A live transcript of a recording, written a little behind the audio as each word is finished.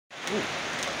Ooh,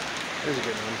 there's a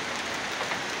good one.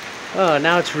 Oh,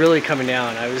 now it's really coming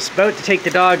down. I was about to take the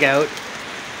dog out,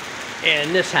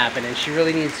 and this happened, and she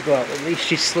really needs to go out. At least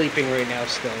she's sleeping right now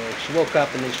still. Like, she woke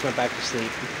up and then she went back to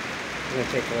sleep. I'm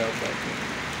gonna take her out, but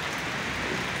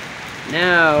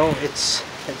now it's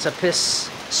a piss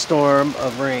storm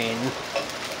of rain.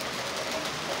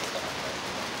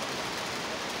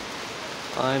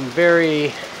 I'm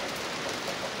very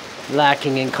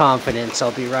lacking in confidence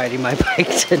I'll be riding my bike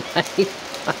tonight.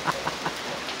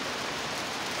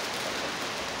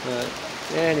 But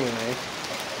anyway,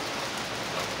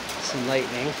 some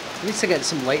lightning. At least I got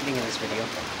some lightning in this video.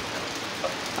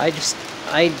 I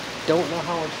don't know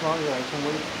how much longer I can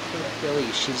wait for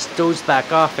Billy. She's dozed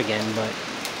back off again, but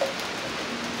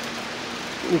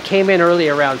we came in early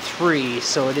around 3,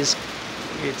 so it's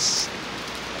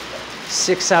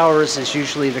 6 hours is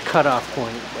usually the cutoff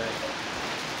point, but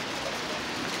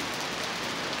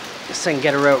I guess I can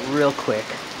get her out real quick.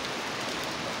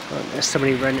 Oh, there's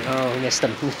somebody running. Oh, I missed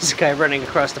him. There's a guy running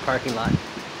across the parking lot.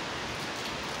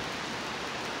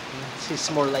 Let's see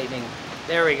some more lightning.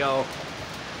 There we go.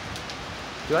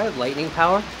 Do I have lightning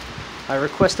power? I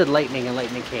requested lightning and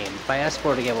lightning came. If I ask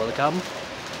for it again, will it come?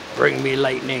 Bring me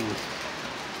lightning.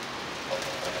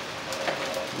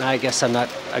 I guess I'm not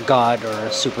a god or a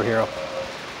superhero.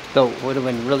 Though it would have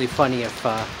been really funny if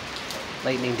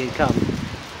lightning did come.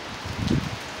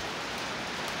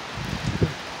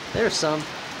 There's some.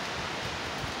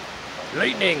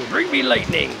 Lightning! Bring me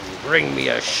lightning! Bring me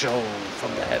a show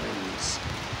from the heavens.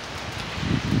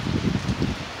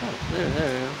 Oh, there we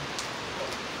go.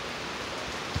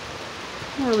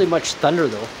 Not really much thunder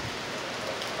though.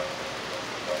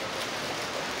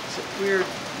 It's a weird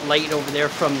light over there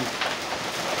from...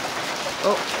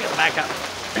 Oh, get back up.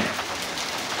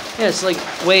 Yeah, it's like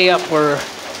way up where...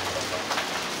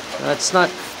 it's not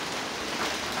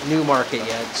Newmarket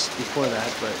yet, it's before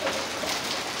that, but...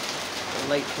 the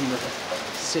light from the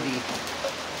city.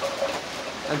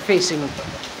 I'm facing...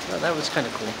 oh, that was kind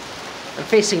of cool. I'm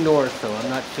facing north though, I'm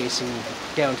not facing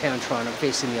downtown Toronto, I'm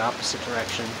facing the opposite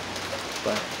direction.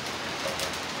 But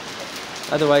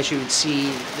otherwise you would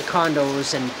see the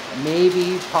condos and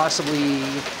maybe possibly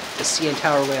the CN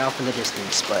Tower way off in the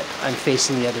distance, but I'm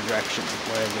facing the other direction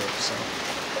where I live, so.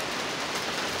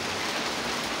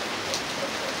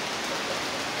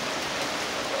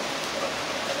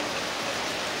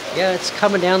 Yeah, it's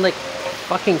coming down like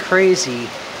fucking crazy,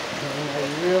 and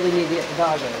I really need to get the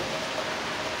dog out.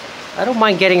 I don't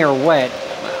mind getting her wet,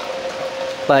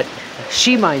 but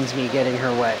she minds me getting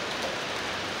her wet.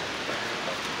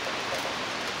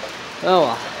 Oh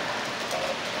well.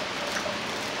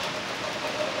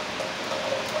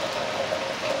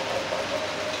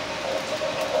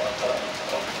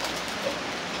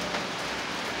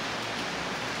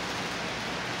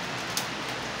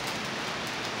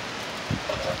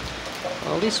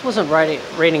 Well, at least it wasn't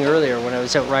raining earlier when I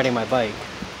was out riding my bike.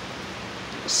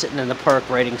 Sitting in the park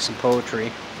writing some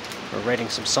poetry. Or writing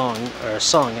some song, or a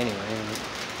song anyway.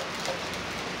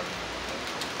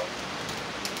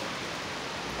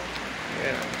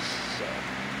 Yeah, so...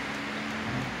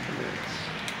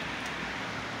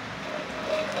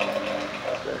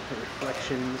 the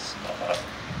reflections.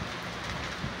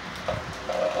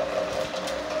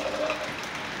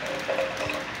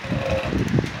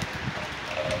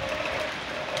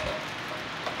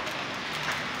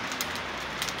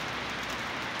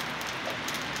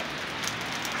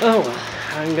 Oh,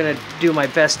 I'm gonna do my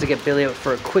best to get Billy out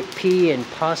for a quick pee and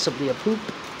possibly a poop.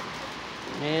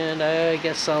 And I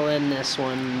guess I'll end this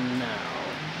one now.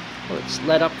 Well, it's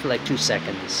let up for like 2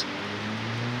 seconds.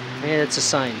 Maybe that's a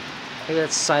sign. Maybe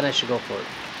that's a sign I should go for it.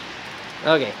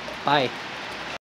 Okay, bye.